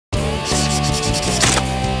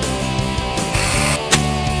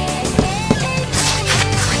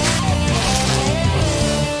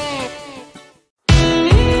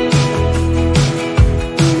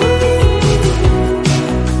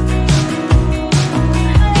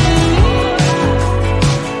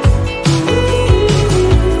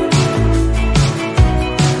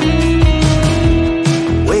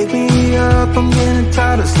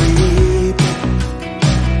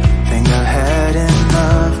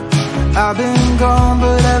I've been gone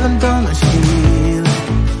but haven't done much healing.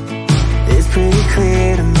 It's pretty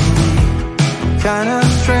clear to me. Kinda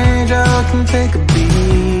strange how I can take a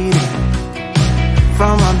beating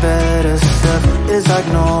from my better self. It's like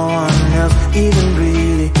no one else even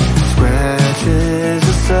really scratches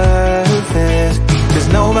the surface. 'Cause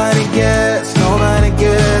nobody gets, nobody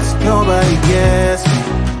gets, nobody gets me.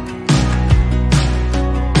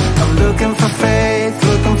 I'm looking for faith,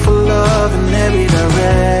 looking for love in every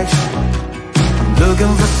direction. I'm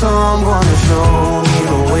looking for someone to show me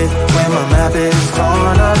the way when my map is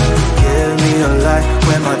torn up. Give me a light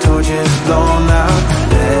when my torch is blown out.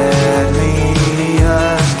 Let me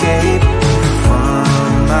escape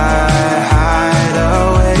from my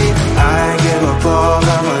hideaway. I give up all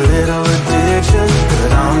of my little addictions,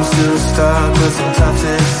 but I'm still stuck with some tough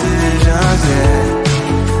decisions, yeah.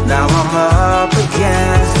 Now I'm up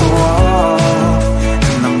against the wall,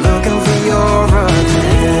 and I'm looking for your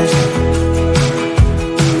attention.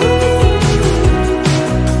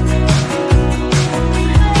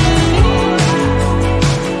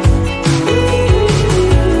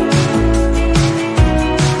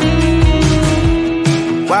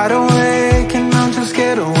 Wide awake and I'm just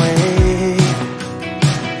scared away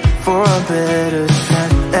for a better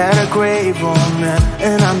chance at a great romance,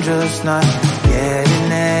 and I'm just not getting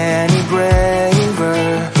any braver.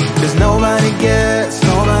 'Cause nobody gets,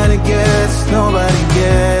 nobody gets, nobody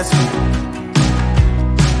gets me.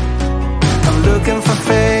 I'm looking for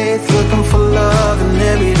faith, looking for love in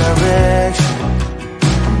every direction.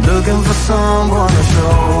 I'm looking for someone to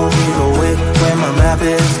show me the way when my map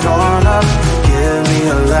is torn up. Give me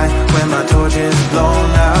a light when my torch is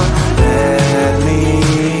blown out. Let me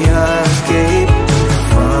escape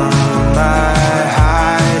from my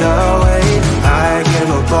hideaway. I give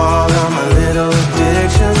up all of my little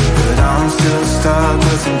addictions, but I'm still stuck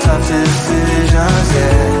with some tough decisions,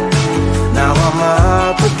 yeah. Now I'm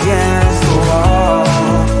up against the wall,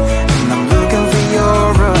 and I'm looking for your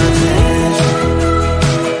attention.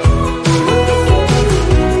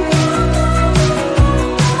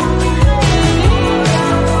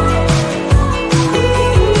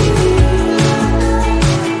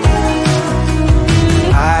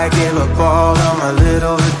 I give up all of my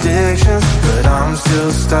little addictions, but I'm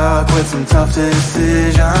still stuck with some tough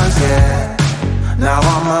decisions, yeah. Now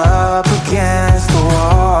I'm up against the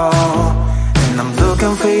wall.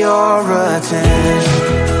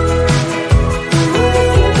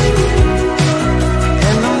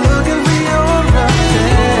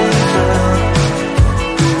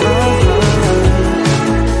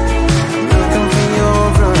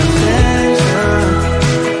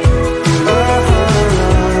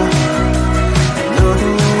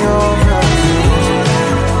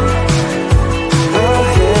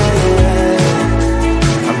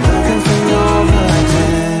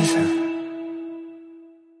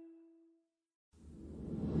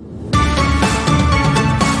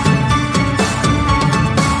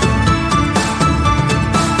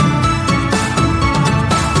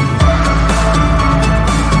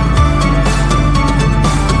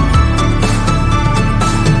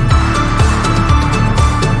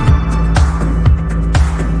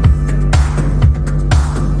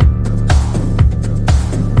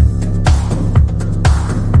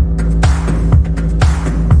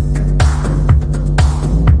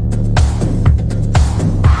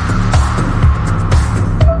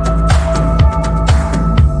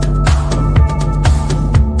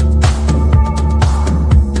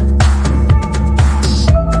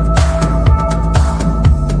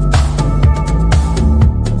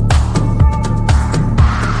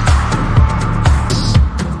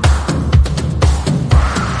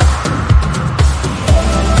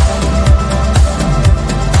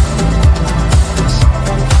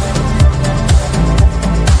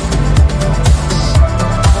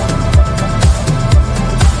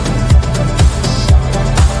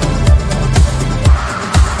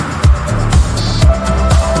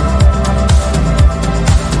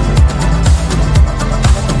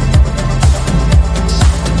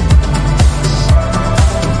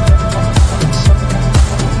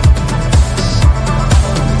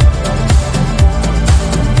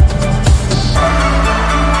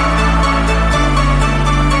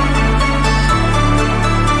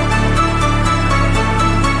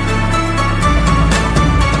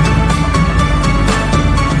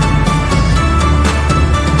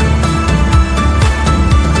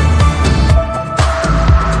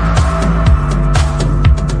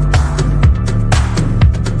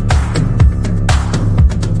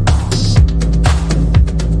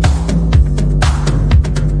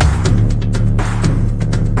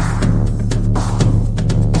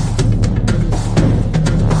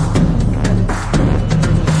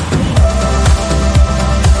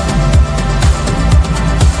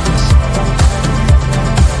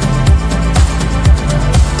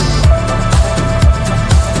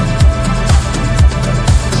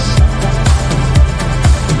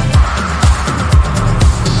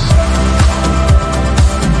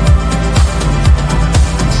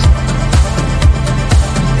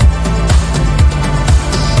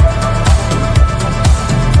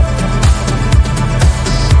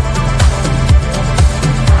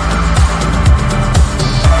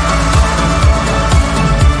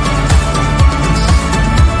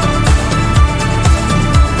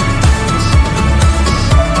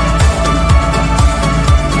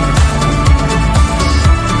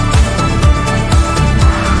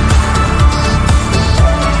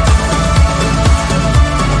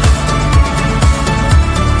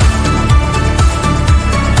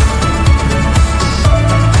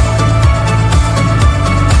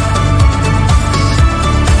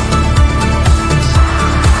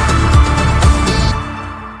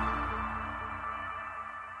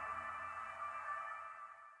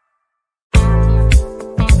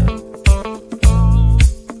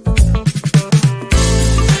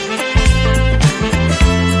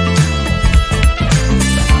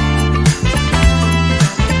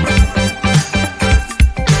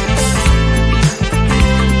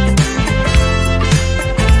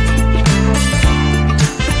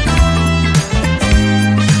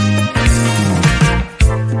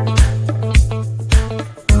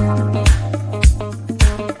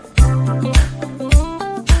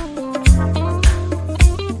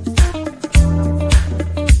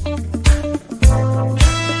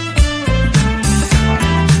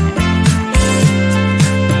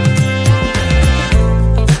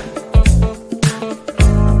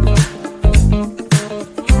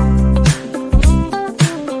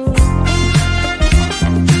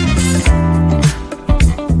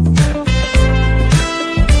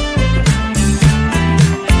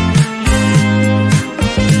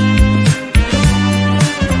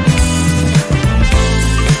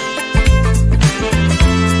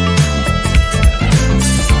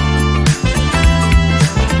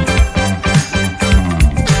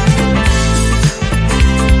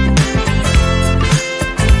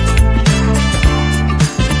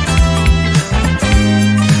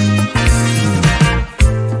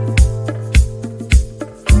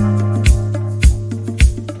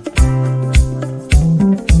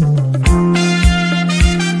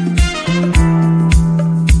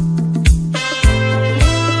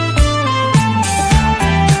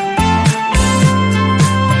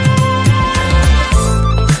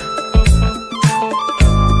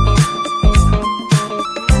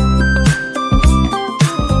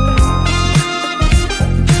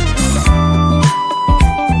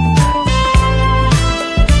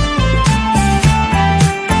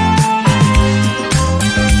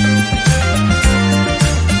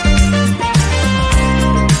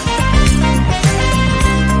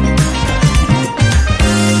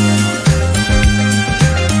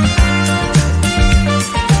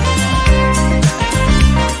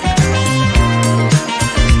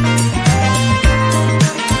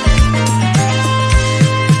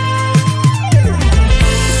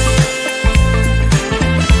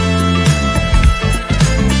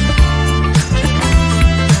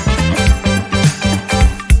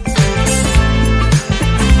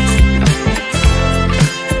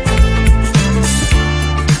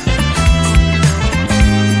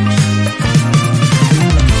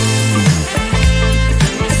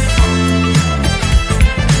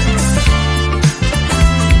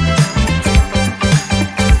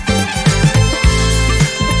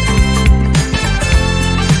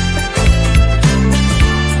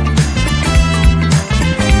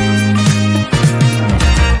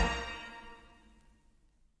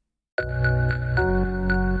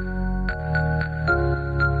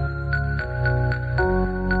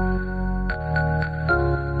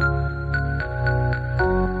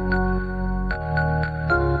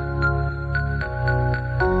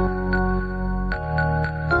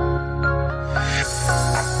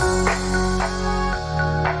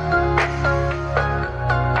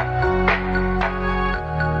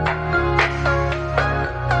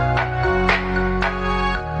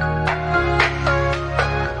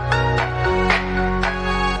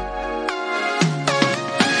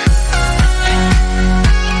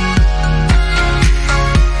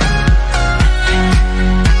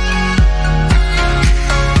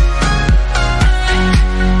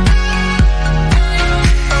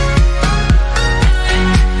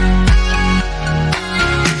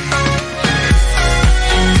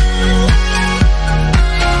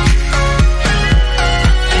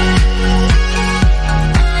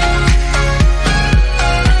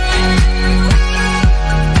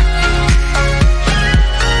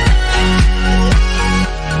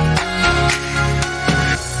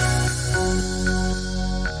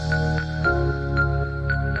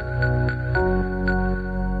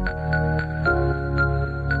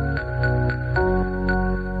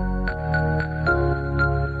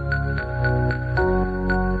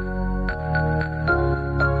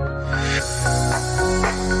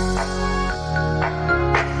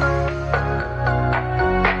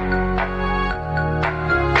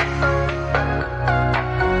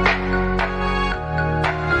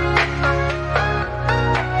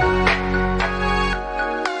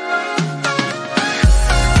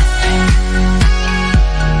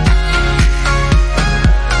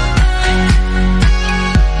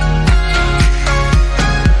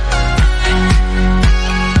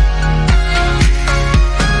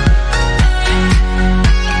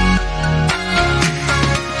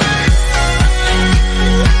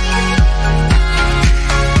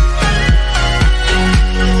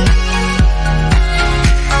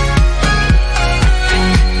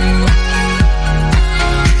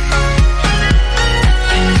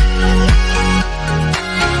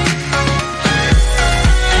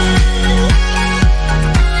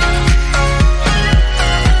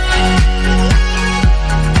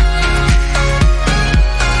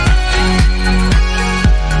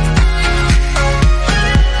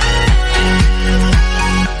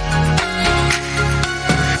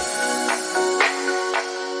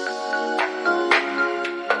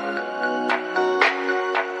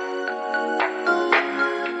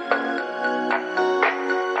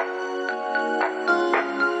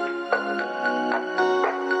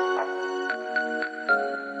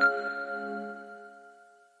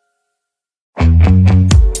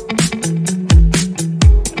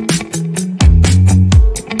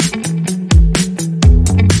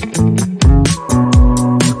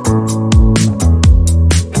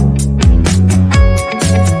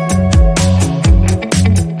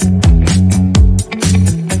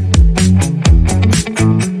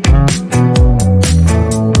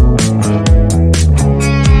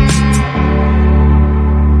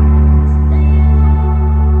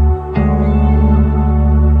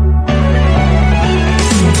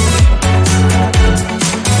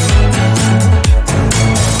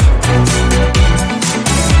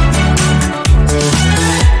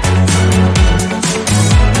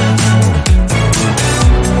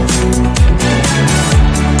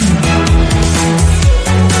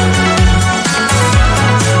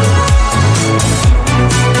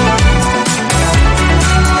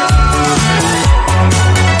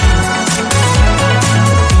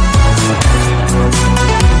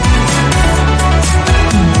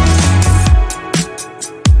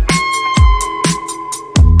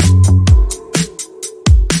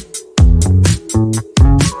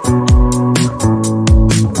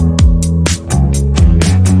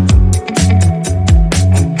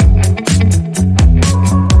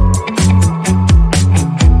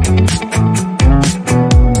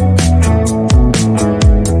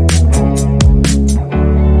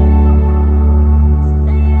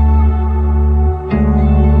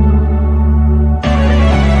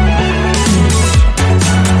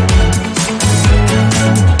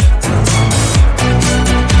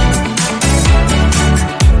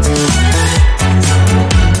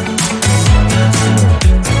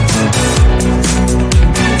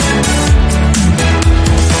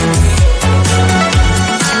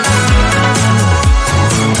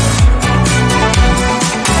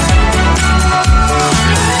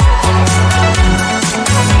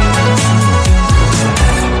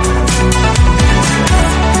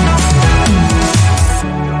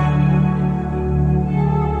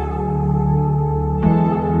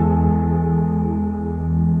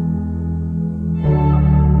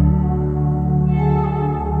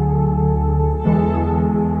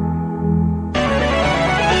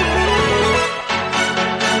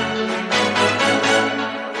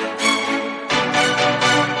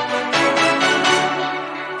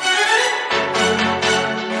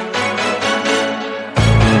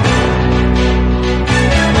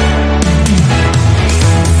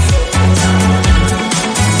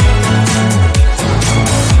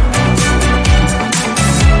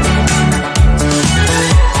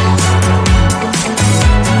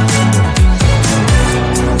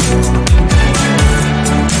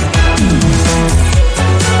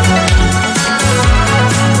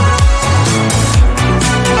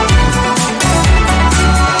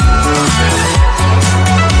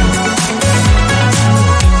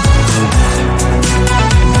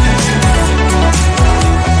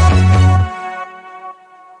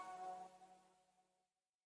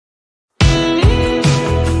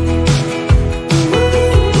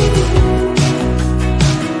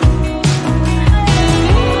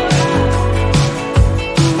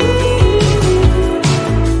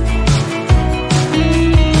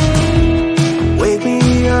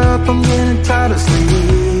 tired of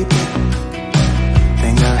sleep.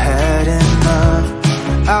 Think I've had enough.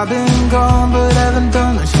 I've been gone but haven't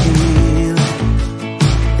done much healing.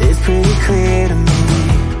 It's pretty clear to me,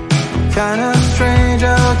 kinda strange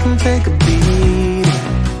how I can take a beat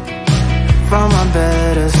from my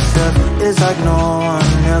better self. It's like no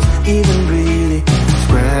one else even really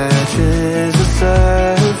scratches the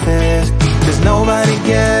surface. 'Cause nobody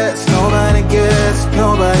gets me.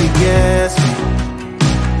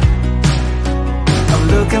 I'm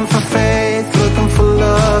looking for faith, looking for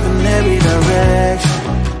love in every direction.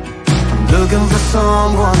 I'm looking for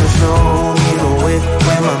someone to show me the way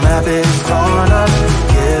when my map is torn up.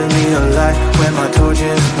 Give me a light when my torch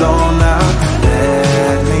is blown out.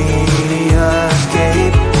 Let me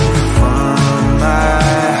escape from my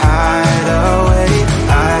hideaway.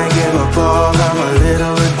 I give up all of my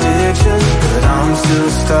little addictions, but I'm still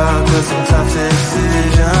stuck with some tough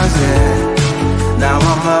decisions, yeah. Now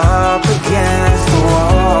I'm up against the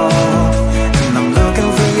wall, and I'm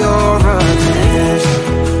looking for your attention.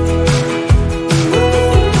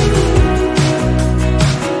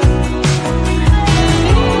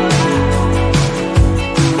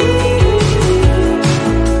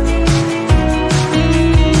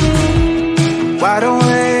 Wide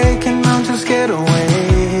awake and I'm just scared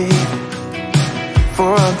away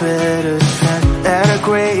for a better chance at a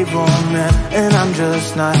great romance, and I'm just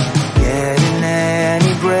not getting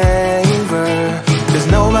any braver. 'Cause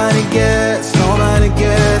nobody gets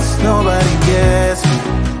me.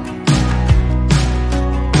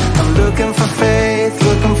 I'm looking for faith,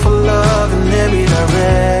 looking for love in every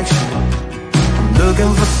direction. I'm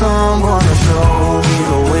looking for someone to show me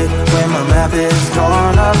the way when my map is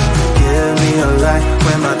torn up. Give me a light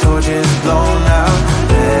when my torch is blown out.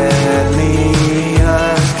 Let me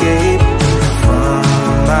escape from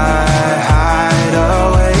my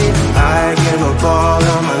hideaway. I give up all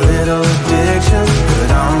of my little addictions, but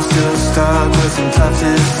I'm still stuck with some tough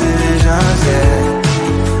decisions, yeah.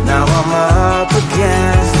 Now I'm up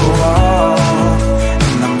against the wall,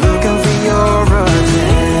 and I'm looking for your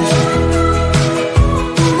attention.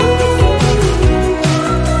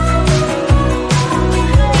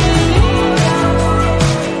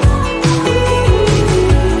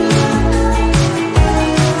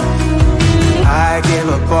 I give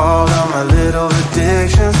up all of my little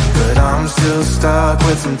addictions, but I'm still stuck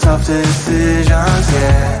with some tough decisions,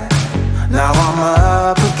 yeah. Now I'm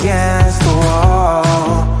up against the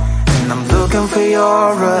wall, and I'm looking for your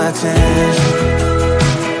attention.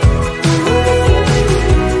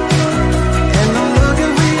 And I'm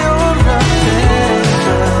looking for your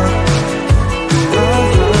attention.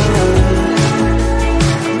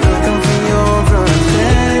 Looking for your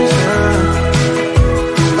attention.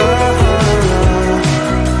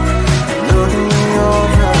 Looking for your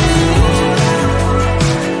attention.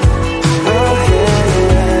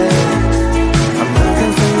 I'm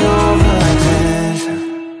looking for your attention.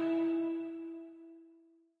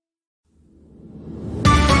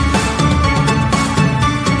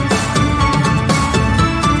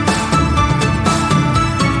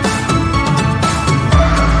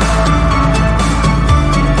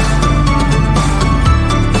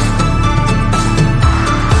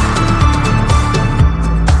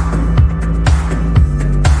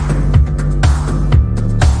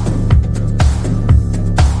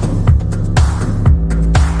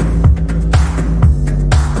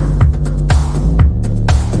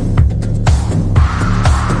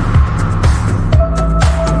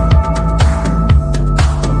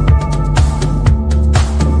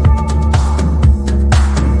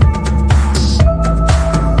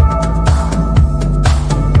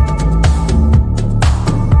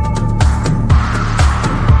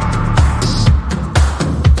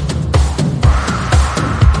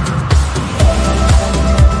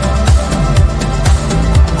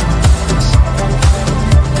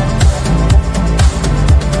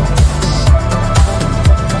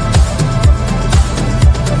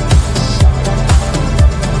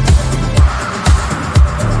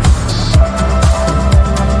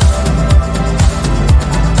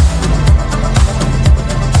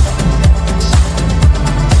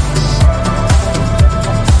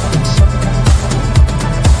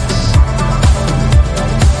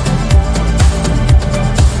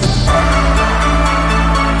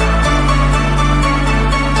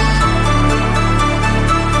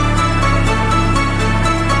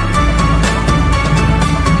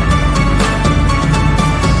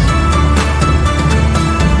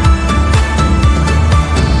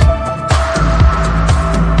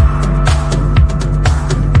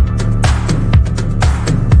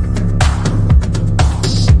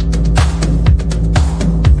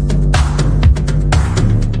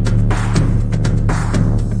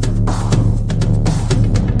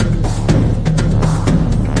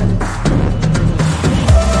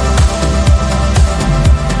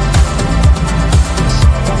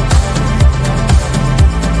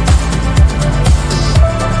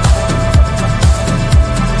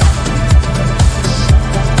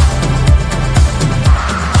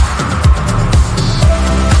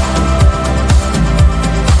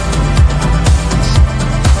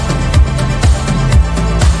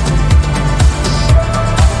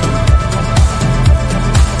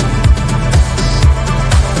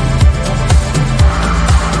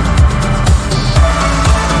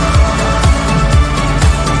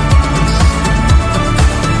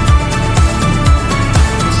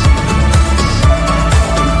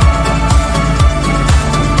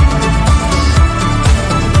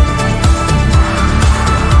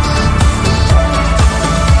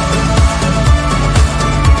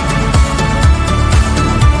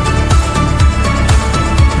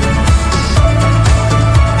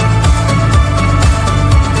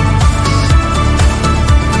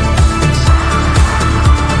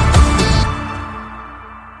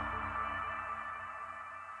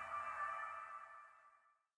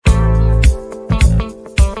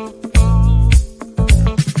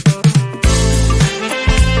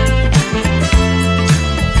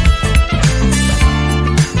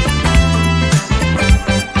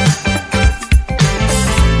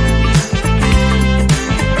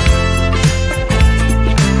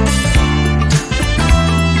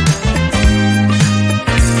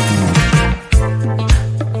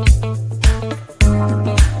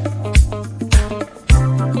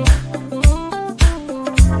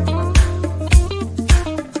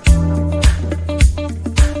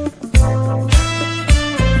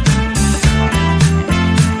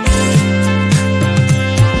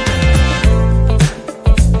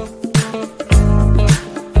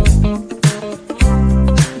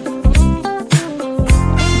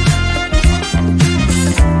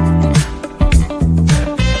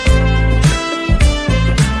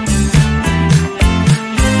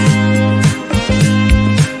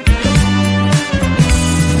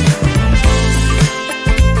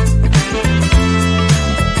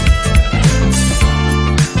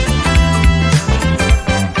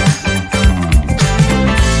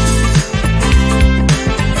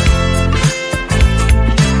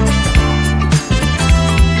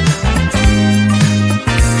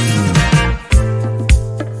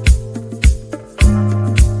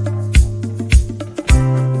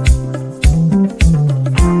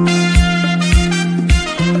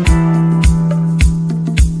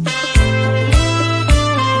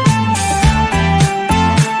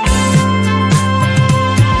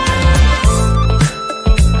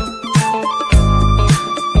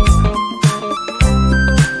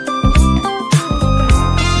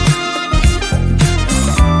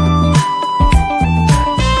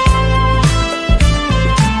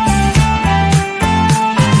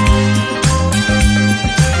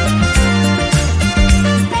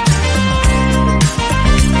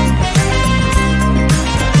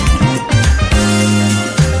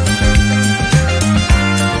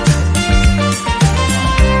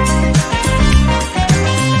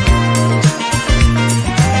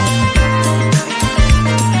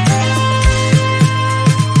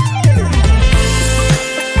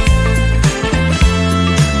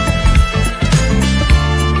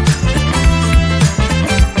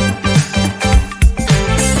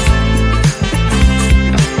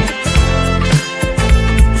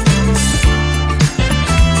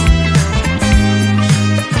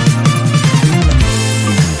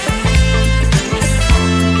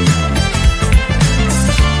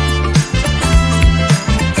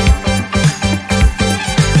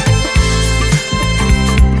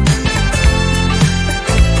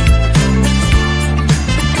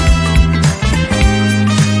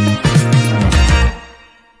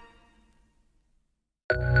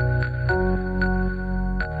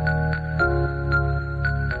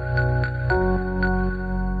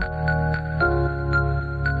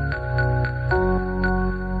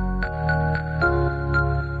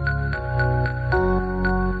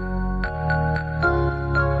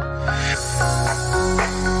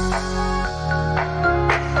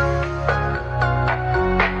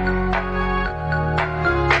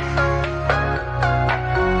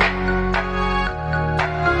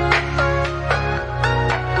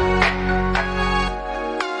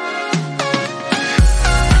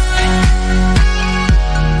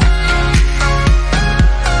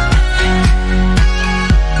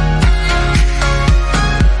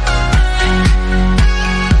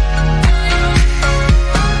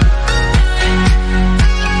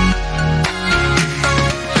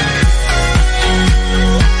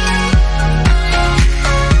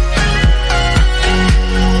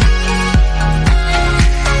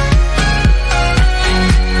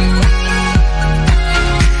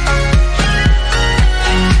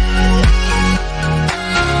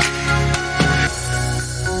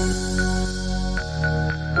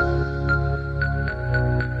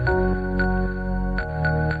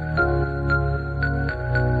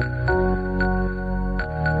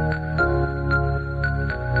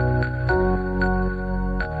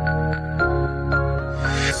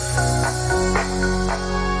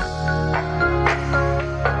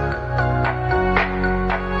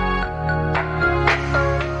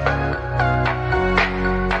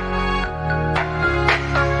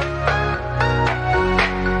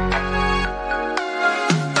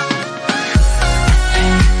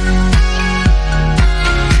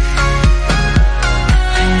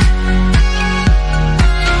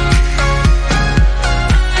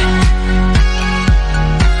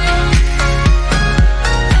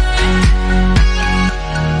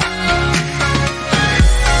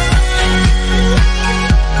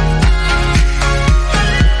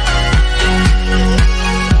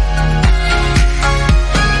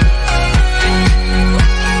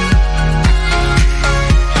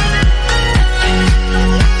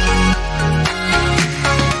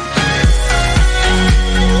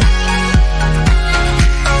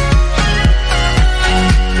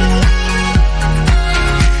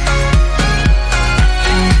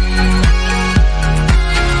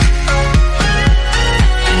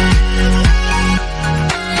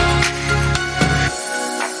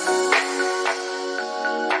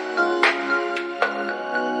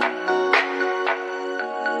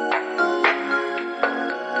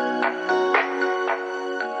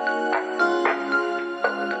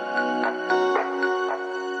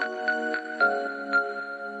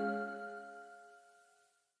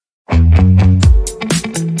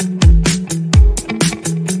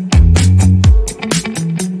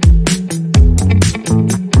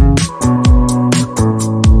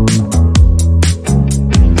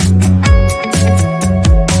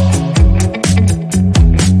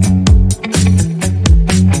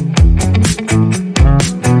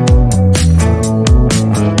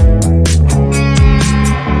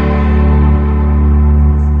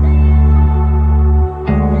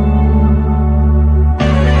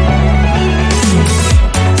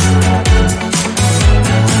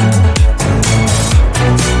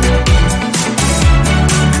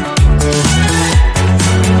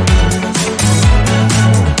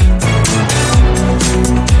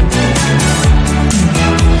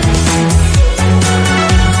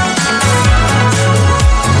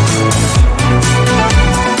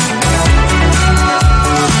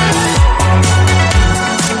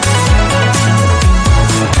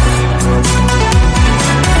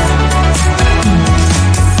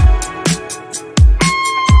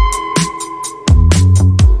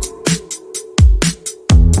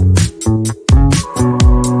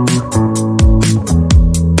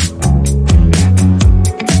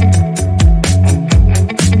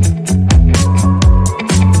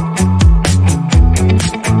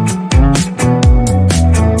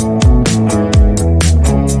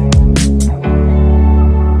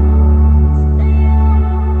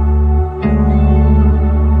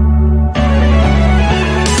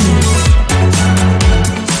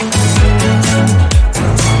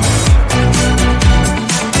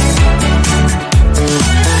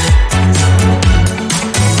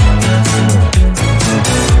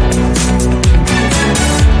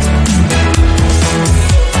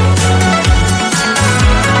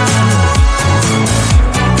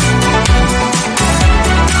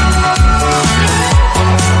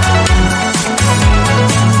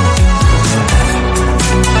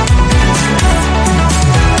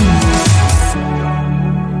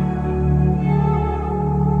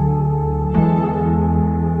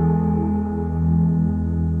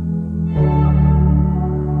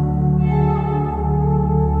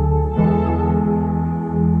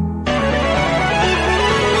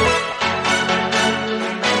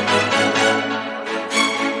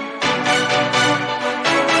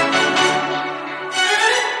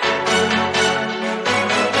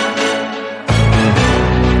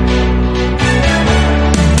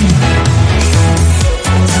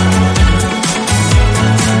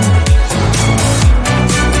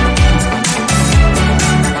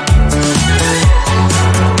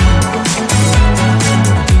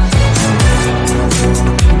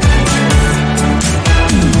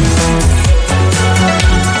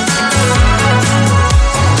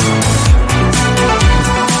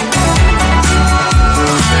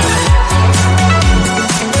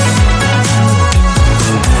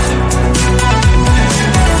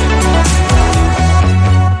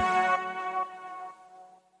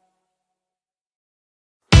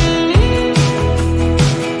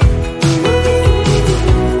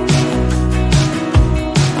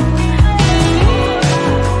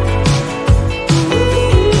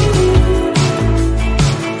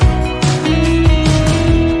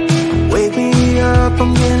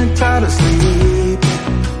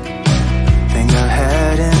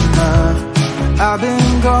 I've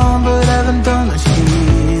been gone but haven't done much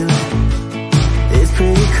healing. It's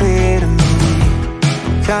pretty clear to me,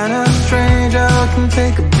 kinda strange how I can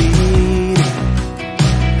take a beating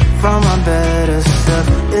from my better self.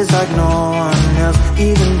 It's like no one else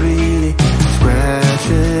even